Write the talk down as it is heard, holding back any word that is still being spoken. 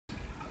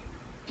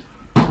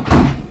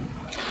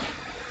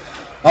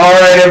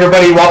Alright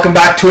everybody, welcome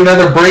back to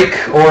another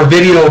break or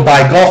video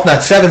by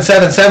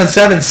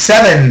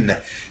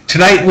GolfNut77777.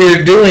 Tonight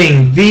we're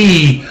doing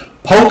the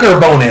poker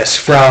bonus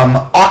from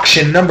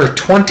auction number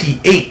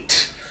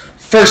 28.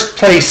 First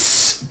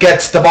place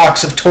gets the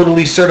box of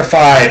Totally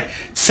Certified,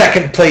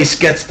 second place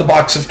gets the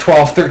box of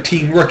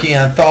 1213 Rookie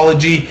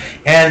Anthology,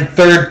 and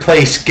third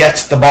place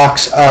gets the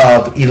box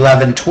of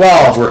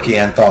 1112 Rookie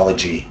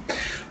Anthology.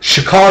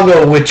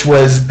 Chicago, which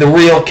was the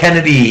real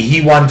Kennedy,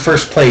 he won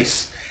first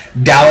place.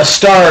 Dallas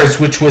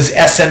Stars, which was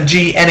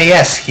SMG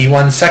NAS, he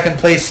won second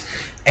place,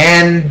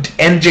 and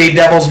NJ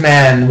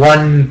Devilsman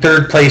won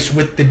third place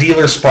with the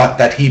dealer spot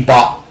that he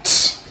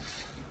bought.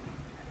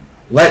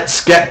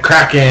 Let's get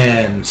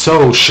cracking.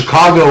 So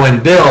Chicago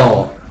and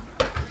Bill.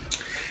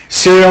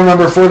 Serial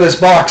number for this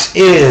box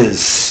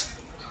is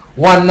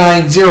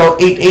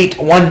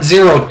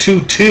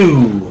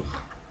 190881022.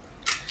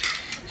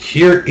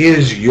 Here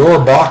is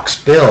your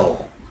box,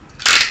 Bill.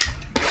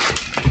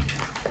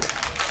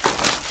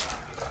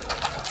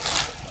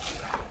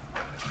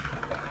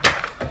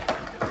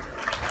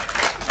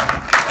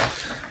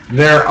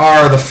 There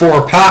are the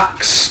 4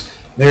 packs.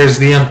 There's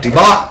the empty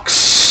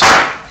box.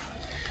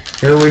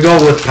 Here we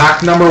go with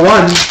pack number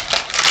 1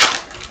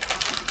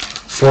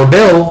 for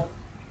Bill.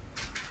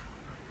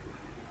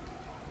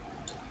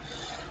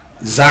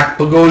 Zach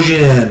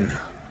Bogosian.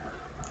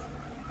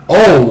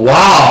 Oh,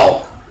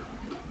 wow.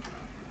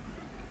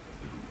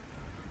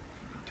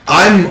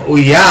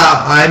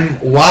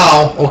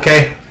 Wow.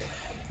 Okay.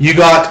 You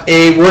got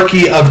a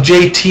rookie of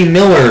JT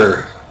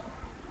Miller.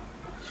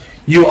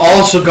 You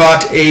also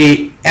got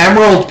a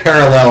Emerald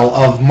parallel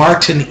of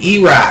Martin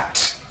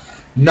Erat,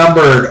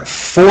 numbered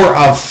 4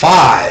 of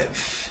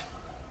 5.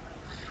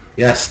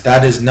 Yes,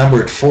 that is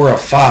numbered 4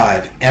 of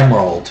 5,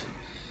 Emerald.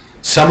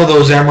 Some of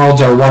those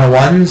Emeralds are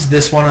 1-of-1s.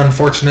 This one,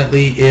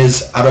 unfortunately,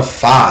 is out of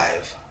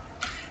 5.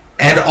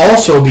 And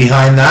also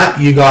behind that,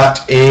 you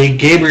got a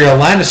Gabriel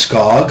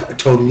Landeskog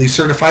Totally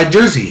Certified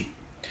jersey.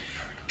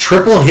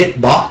 Triple hit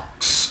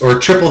box, or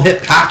triple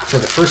hit pack for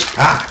the first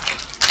pack.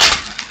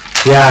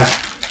 Yeah.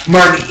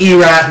 Martin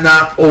Erat,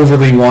 not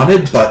overly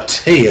wanted,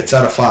 but hey, it's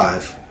out of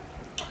 5.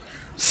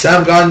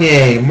 Sam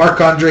Gagner,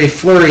 Marc-Andre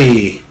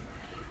Fleury,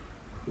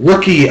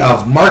 rookie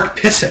of Mark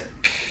Pysyk.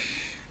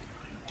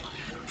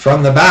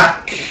 From the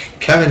back,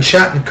 Kevin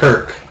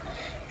Shattenkirk.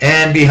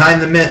 And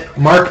behind the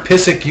Mark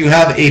Pysyk, you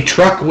have a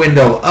truck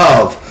window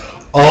of,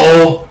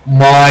 oh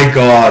my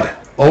god,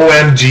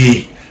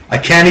 OMG. I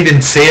can't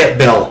even say it,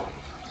 Bill.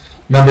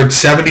 Numbered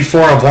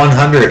 74 of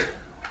 100.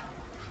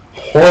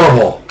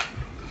 Horrible.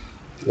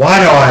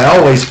 Why do I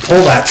always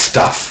pull that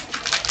stuff?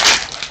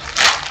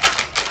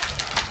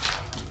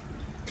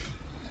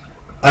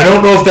 I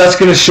don't know if that's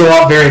going to show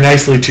up very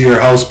nicely to your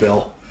house,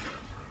 Bill.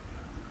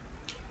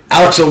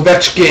 Alex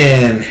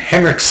Ovechkin,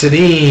 Henrik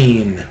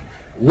Sedin,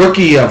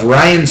 rookie of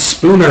Ryan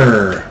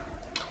Spooner,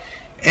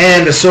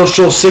 and a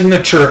social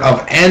signature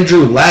of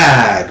Andrew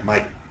Ladd,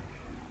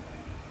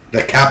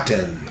 the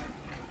captain.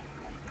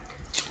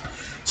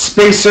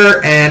 Spacer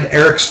and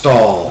Eric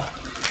Stahl.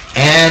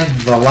 And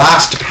the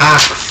last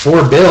pack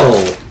for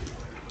Bill.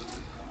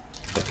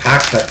 The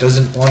pack that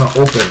doesn't want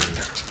to open.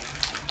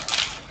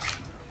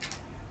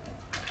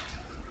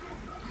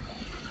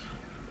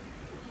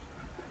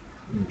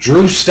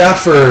 Drew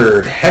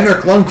Stafford,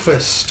 Henrik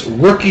Lundqvist,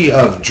 rookie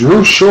of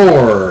Drew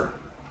Shore.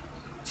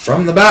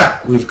 From the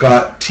back, we've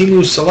got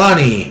Teemu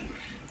Selanne.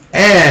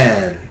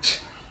 And,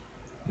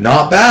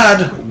 not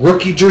bad,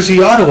 rookie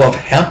jersey auto of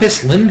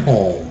Hampus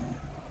Lindholm.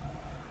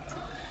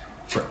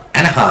 For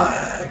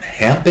Anaheim.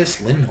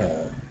 Hampus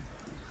Lindholm.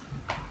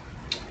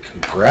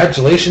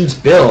 Congratulations,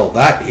 Bill.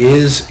 That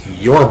is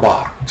your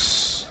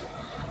box.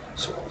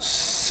 So we'll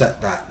set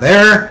that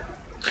there.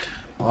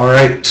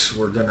 Alright,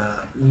 we're going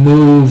to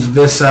move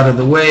this out of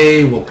the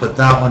way. We'll put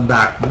that one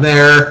back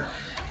there.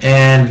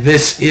 And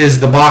this is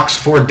the box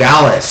for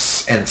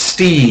Dallas and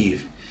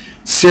Steve.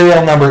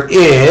 Serial number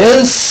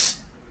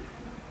is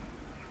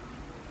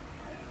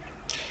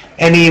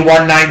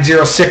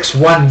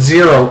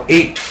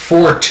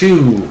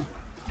NE190610842.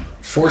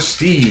 For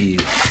Steve.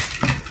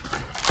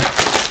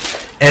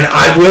 And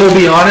I will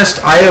be honest,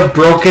 I have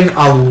broken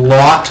a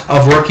lot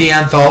of Rookie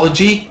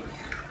Anthology.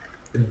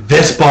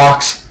 This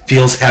box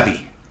feels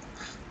heavy.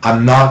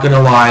 I'm not going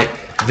to lie,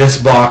 this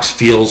box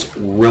feels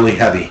really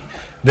heavy.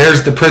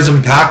 There's the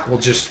Prism pack. We'll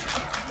just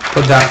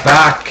put that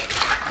back.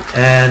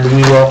 And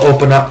we will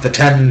open up the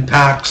 10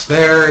 packs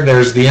there.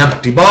 There's the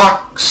empty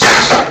box.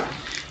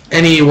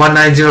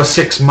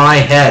 NE1906 My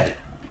Head.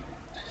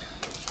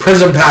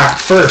 Prism pack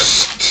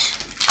first.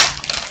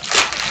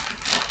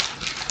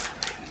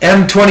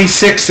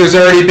 M26, there's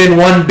already been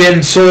one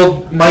bin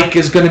sold. Mike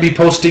is going to be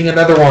posting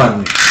another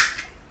one.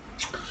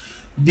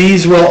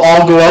 These will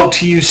all go out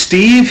to you,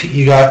 Steve.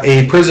 You got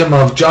a Prism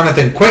of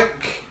Jonathan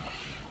Quick.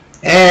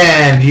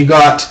 And you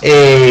got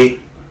a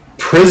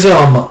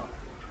Prism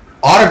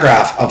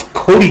autograph of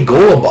Cody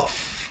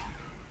Goluboff.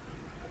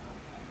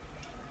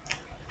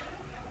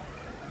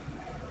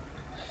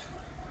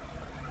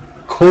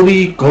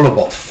 Cody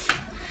Goluboff.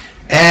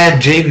 And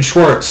Jaden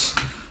Schwartz.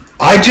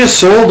 I just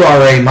sold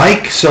RA,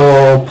 Mike,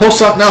 so post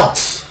something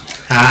else.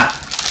 Ah.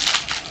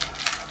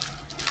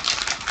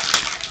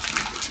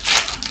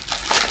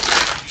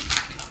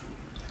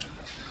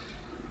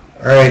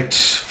 Alright,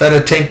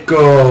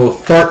 Fedotenko,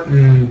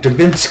 Thornton,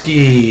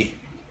 Dubinsky,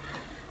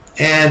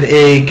 and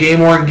a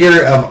game-worn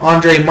gear of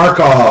Andrei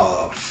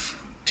Markov,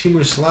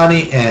 Teemu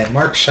Selanne, and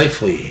Mark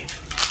Scheifele.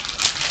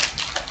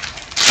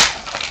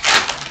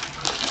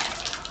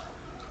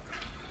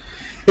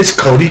 It's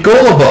Cody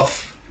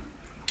Goluboff,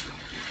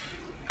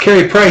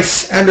 Carey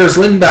Price, Anders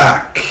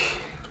Lindback,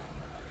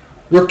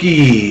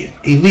 rookie,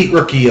 elite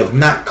rookie of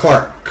Matt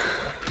Clark,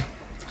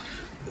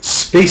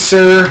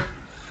 Spacer,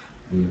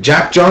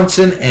 Jack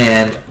Johnson,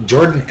 and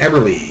Jordan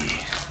Eberle.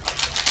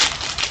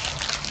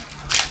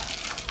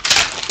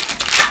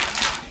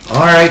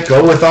 Alright,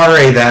 go with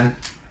RA then.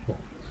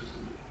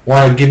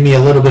 Want to give me a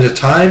little bit of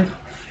time?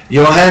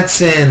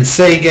 Johansson,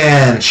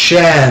 Sagan,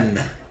 Shen,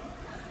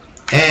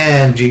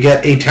 and you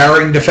get a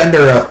towering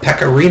defender of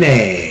Pekka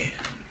Rinne,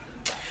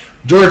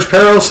 George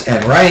Peros,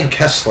 and Ryan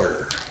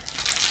Kessler.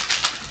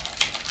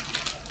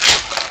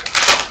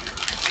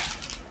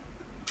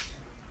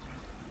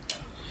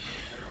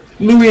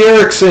 Louis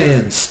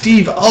Eriksson,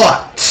 Steve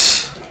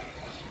Ott,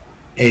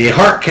 a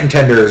Hart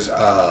Contenders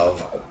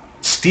of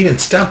Steven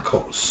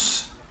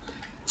Stamkos,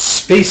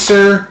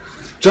 Spacer,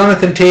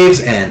 Jonathan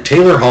Taves, and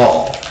Taylor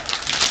Hall.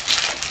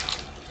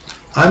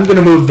 I'm going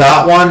to move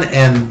that one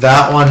and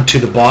that one to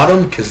the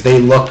bottom because they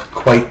look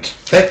quite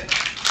thick.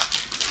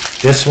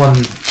 This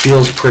one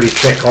feels pretty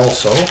thick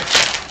also.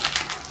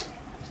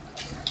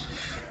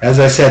 As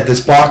I said,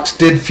 this box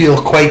did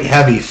feel quite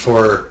heavy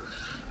for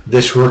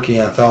this rookie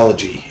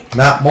anthology.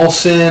 Matt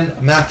Molson,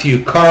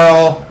 Matthew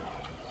Carl,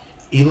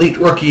 elite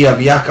rookie of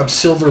Jakob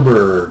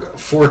Silfverberg,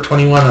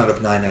 421 out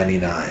of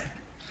 999.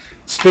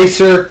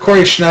 Spacer,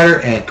 Corey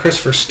Schneider, and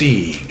Christopher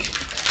Stieg.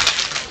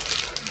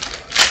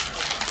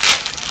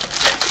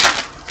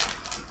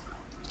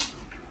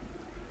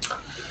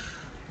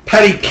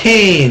 Patty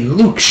Kane,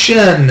 Luke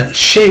Shen,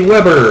 Shea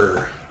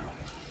Weber,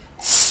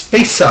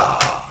 Spesa,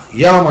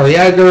 Jaromir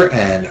Jagr,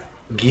 and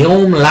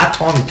Guillaume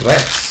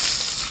Latendresse.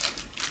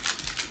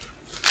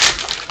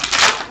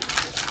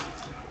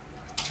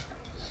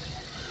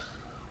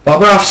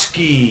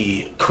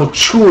 Bobrovsky,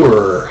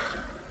 Couture,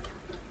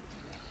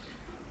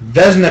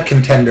 Vezina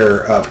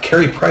Contender of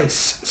Carey Price,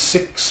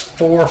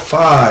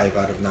 645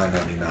 out of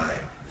 999.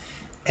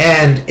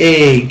 And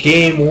a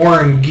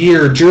game-worn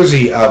gear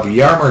jersey of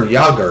Jaromir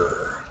Jagr,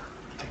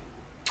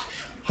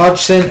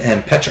 Hodgson,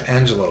 and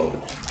Pietrangelo.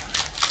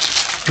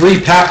 3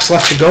 packs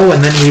left to go,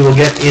 and then we will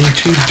get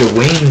into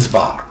Dwayne's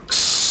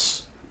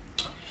box.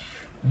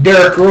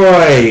 Derek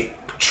Roy,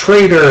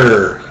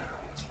 Trader.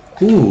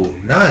 Ooh,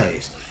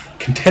 nice.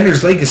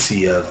 Contender's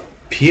Legacy of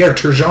Pierre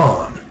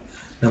Turgeon,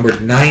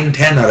 numbered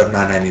 910 out of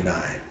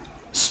 999.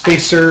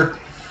 Spacer,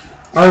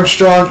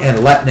 Armstrong, and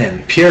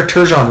Lettinen. Pierre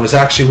Turgeon was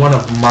actually one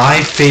of my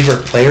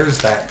favorite players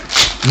that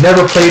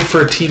never played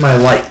for a team I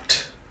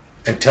liked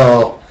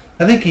until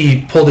I think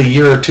he pulled a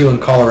year or two in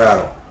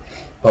Colorado.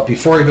 But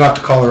before he got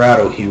to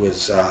Colorado, he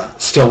was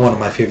still one of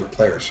my favorite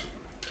players.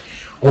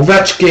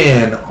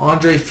 Ovechkin,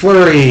 Andre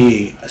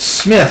Fleury,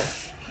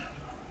 Smith.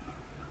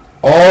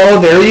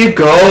 Oh, there you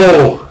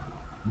go.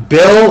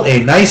 Bill,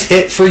 a nice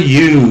hit for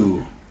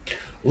you.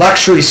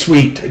 Luxury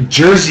Suite,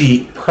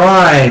 Jersey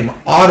Prime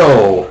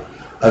Auto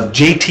of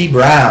JT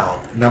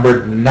Brown,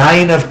 numbered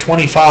 9 of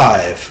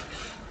 25.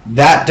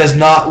 That does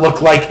not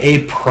look like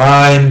a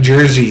prime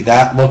jersey.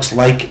 That looks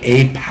like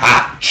a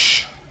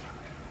patch.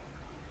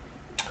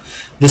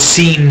 The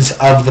seams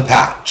of the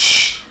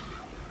patch.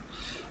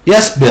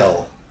 Yes,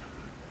 Bill.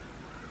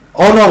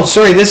 Oh no,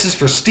 sorry, this is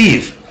for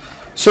Steve.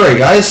 Sorry,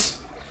 guys.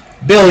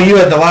 Bill, you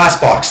had the last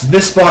box.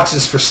 This box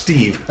is for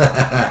Steve.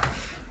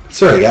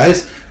 Sorry,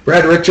 guys.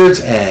 Brad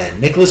Richards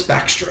and Nicholas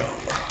Backstrom.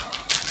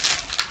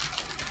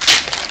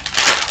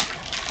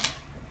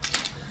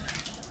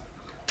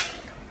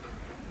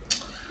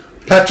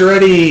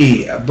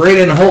 Pacioretty,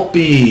 Braden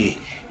Holtby,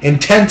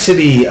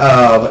 Intensity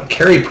of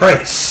Carey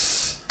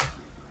Price.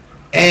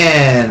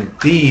 And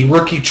the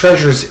rookie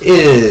treasures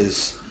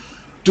is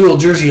dual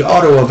jersey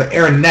auto of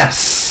Aaron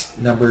Ness,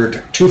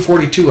 numbered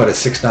 242 out of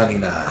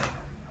 699.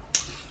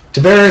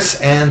 Tavares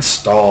and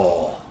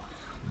Stahl.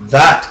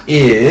 That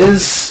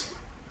is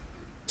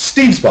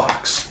Steve's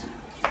box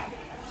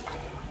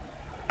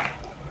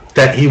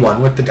that he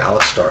won with the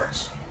Dallas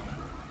Stars.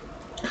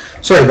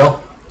 Sorry,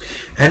 Bill.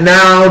 And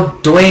now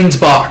Dwayne's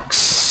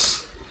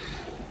box.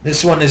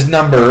 This one is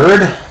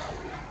numbered,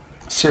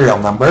 serial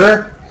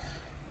number,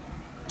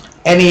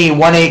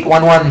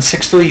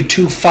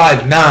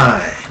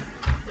 NE181163259.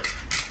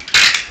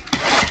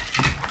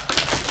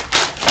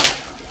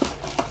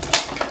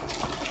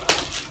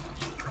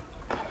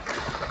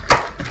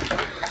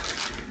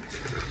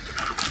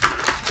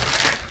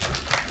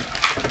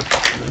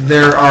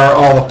 There are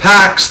all the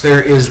packs.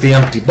 There is the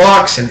empty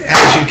box, and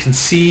as you can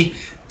see,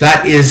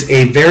 that is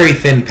a very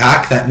thin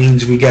pack. That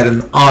means we get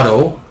an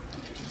auto.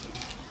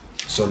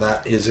 So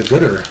that is a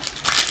gooder.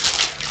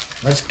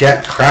 Let's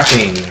get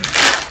cracking.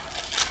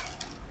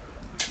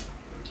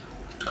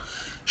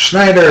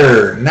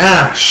 Schneider,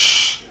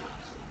 Nash.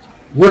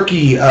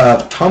 Rookie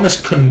of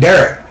Thomas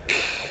Kunderek.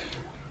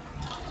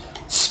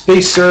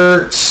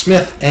 Spacer,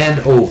 Smith, and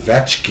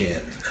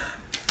Ovechkin.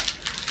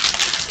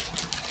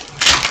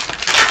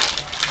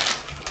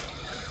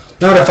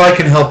 Not if I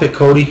can help it,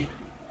 Cody.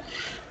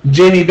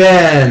 Jamie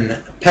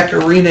Benn,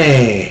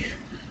 Pecorine.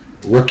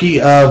 Rookie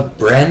of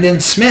Brandon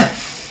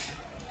Smith.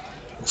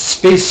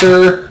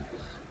 Spacer,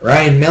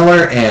 Ryan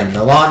Miller, and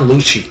Milan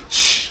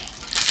Lucic.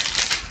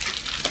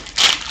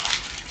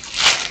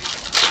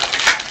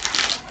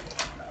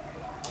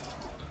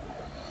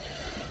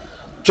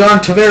 John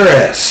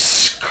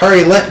Tavares,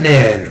 Kari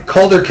Lehtinen,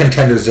 Calder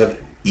contenders of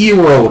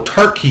Eero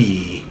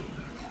Tarkey,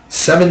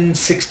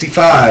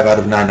 765 out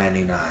of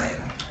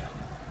 999.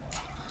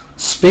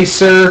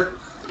 Spacer,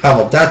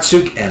 Pavel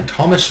Datsyuk, and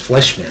Thomas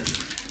Fleischmann.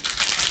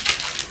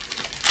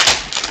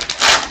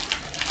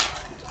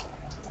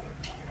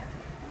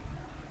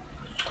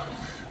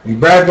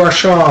 Brad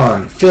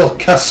Marchand, Phil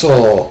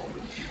Kessel,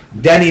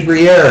 Danny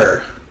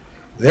Briere.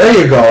 There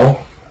you go.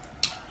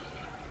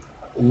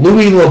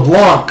 Louis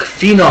LeBlanc,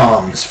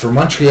 Phenoms for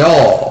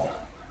Montreal.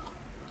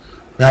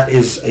 That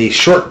is a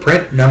short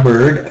print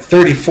numbered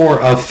 34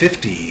 of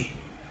 50.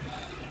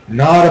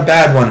 Not a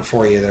bad one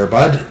for you there,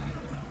 bud.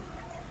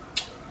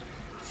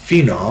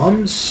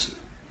 Phenoms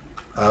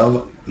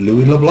of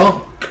Louis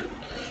LeBlanc.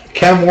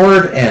 Cam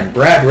Ward and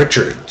Brad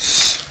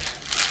Richards.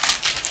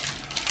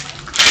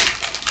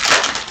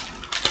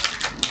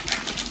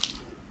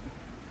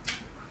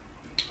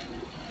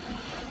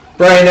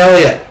 Brian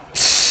Elliott,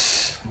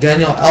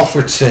 Daniel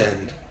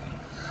Alfredson,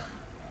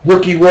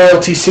 rookie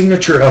royalty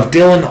signature of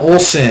Dylan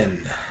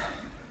Olsen,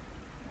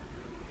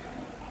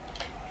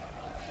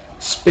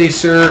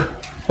 Spacer,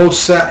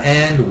 Hossa,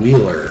 and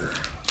Wheeler.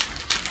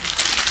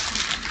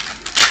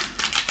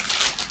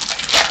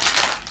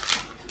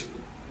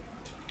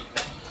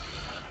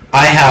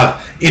 I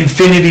have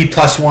Infinity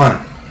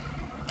 +1.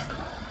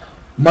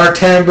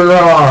 Martin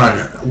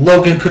Baron,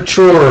 Logan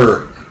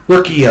Couture,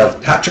 rookie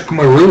of Patrick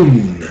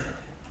Maroon.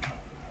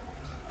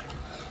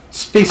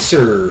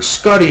 Spacer,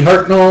 Scotty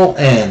Hartnell,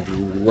 and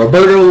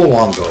Roberto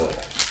Luongo.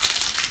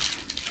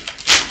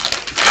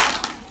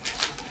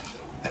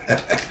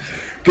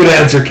 Good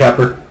answer,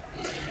 Capper.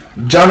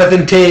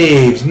 Jonathan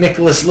Taves,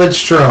 Nicholas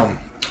Lidstrom,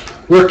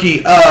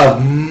 rookie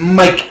of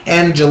Mike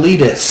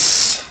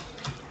Angelidis.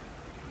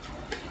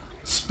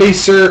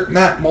 Spacer,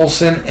 Matt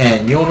Molson,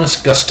 and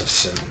Jonas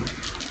Gustafsson.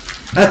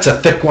 That's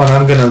a thick one.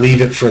 I'm going to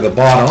leave it for the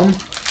bottom.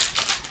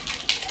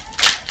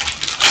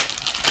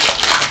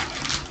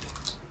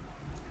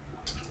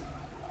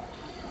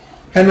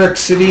 Henrik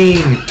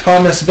Sedin,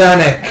 Thomas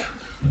Vanek,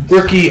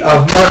 rookie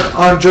of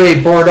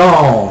Marc-Andre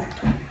Bourdon.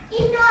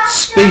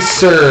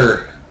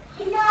 Spacer,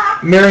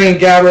 Marian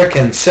Gaborik,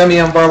 and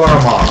Semyon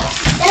Varlamov.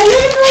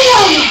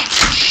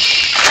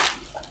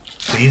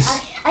 Please,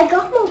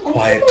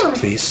 quiet,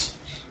 please.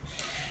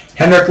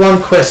 Henrik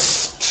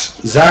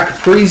Lundqvist, Zach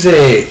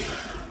Parise,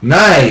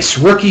 nice,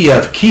 rookie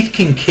of Keith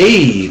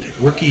Kincaid,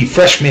 rookie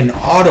freshman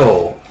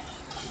auto.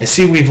 I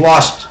see we've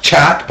lost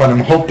chat, but I'm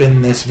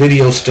hoping this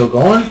video's still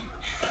going.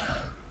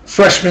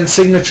 Freshman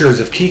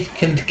signatures of Keith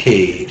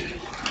Kincaid.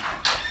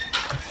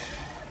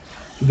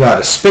 We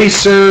got a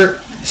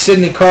Spacer,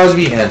 Sidney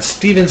Crosby, and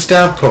Steven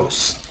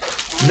Stamkos.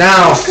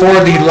 Now for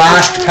the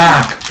last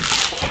pack.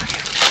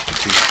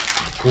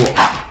 Cool.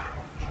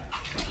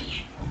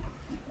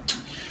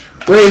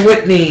 Ray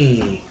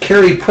Whitney,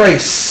 Carey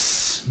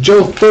Price,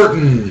 Joe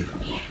Thornton,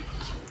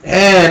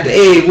 and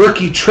a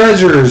Rookie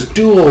Treasures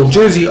dual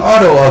jersey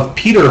auto of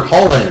Peter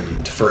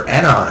Holland for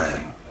Anaheim.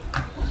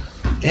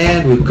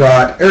 And we've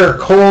got Eric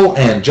Cole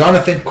and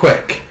Jonathan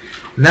Quick.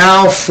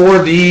 Now for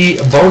the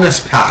bonus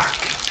pack.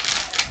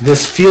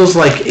 This feels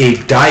like a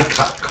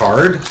die-cut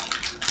card.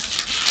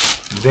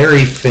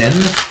 Very thin.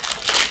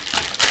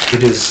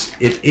 It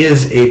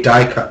is a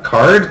die-cut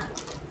card.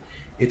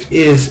 It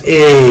is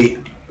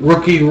a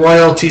rookie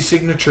royalty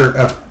signature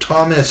of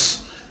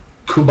Thomas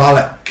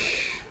Kubalik.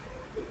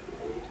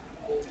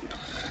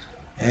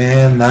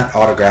 And that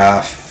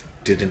autograph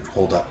didn't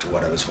hold up to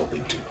what I was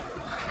hoping to.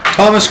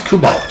 Thomas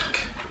Kubalik.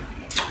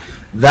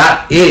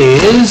 That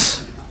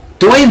is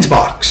Dwayne's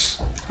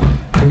box.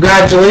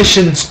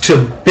 Congratulations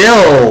to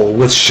Bill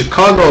with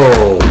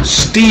Chicago,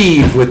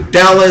 Steve with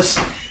Dallas,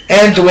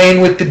 and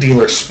Dwayne with the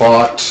dealer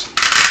spot.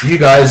 You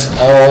guys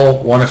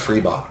all won a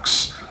free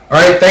box.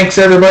 Alright, thanks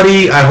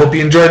everybody. I hope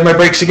you enjoyed my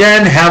breaks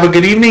again. Have a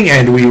good evening,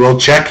 and we will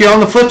check you on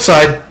the flip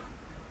side.